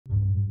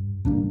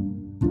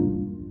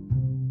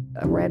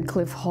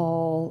Radcliffe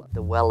Hall.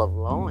 The Well of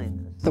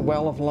Loneliness. The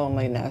Well of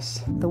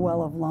Loneliness. The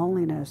Well of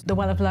Loneliness. The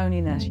Well of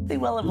Loneliness. The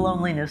Well of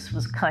Loneliness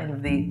was kind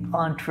of the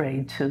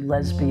entree to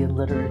lesbian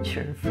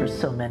literature for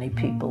so many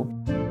people.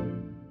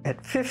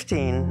 At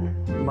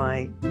 15,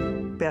 my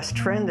best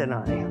friend and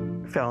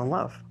I fell in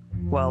love.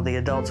 While the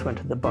adults went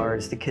to the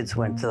bars, the kids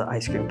went to the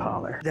ice cream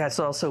parlor. That's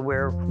also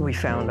where we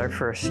found our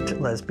first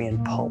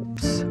lesbian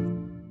pulps.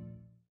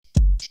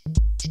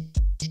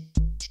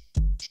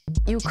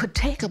 You could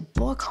take a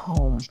book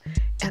home,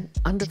 and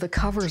under the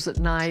covers at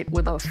night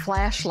with a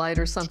flashlight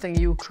or something,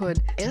 you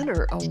could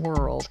enter a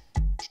world.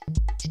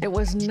 It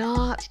was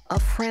not a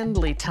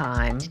friendly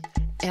time,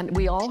 and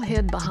we all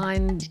hid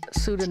behind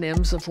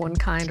pseudonyms of one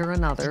kind or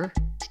another.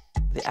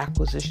 The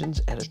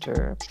acquisitions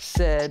editor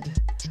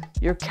said,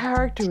 "Your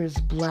character is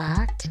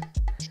black,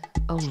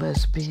 a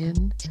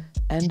lesbian,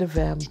 and a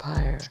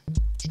vampire.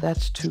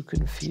 That's too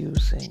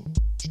confusing."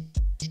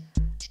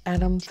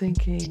 And I'm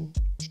thinking,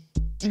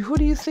 who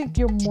do you think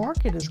your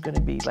market is going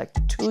to be, like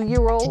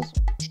 2-year-olds?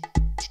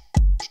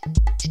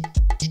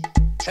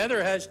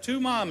 Heather has 2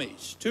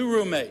 mommies, 2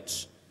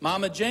 roommates,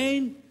 Mama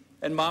Jane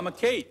and Mama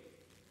Kate.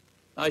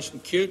 Nice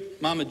and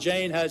cute. Mama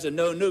Jane has a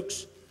No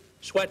Nukes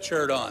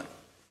sweatshirt on.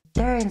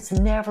 There has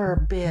never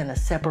been a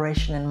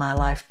separation in my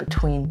life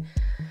between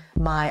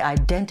my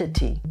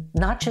identity,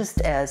 not just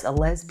as a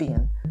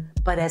lesbian,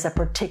 but as a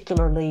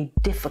particularly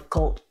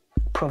difficult,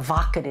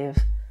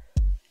 provocative,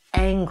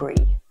 angry,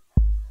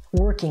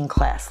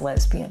 working-class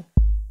lesbian.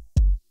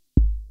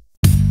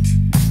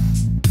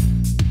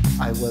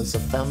 I was a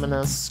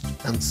feminist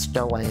and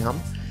still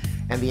am,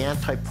 and the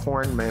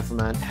anti-porn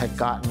movement had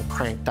gotten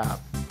cranked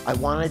up. I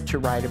wanted to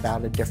write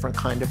about a different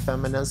kind of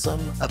feminism,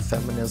 a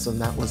feminism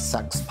that was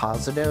sex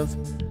positive.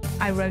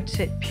 I wrote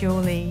it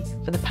purely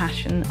for the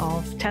passion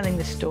of telling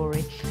the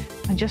story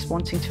and just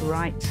wanting to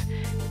write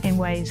in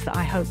ways that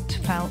I hoped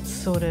felt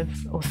sort of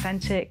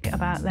authentic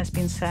about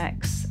lesbian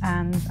sex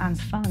and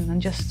fun,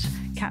 and just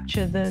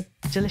capture the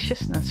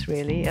deliciousness,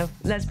 really, of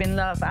lesbian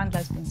love and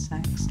lesbian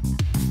sex.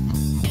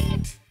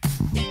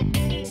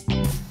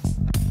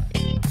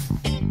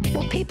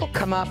 Well, people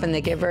come up and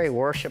they get very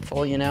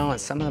worshipful, you know, and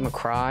some of them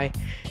cry,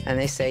 and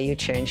they say, "You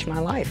changed my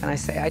life." And I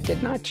say, "I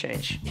did not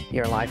change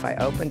your life. I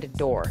opened a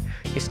door.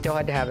 You still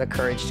had to have the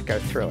courage to go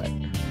through it.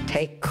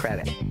 Take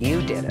credit.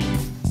 You did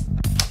it."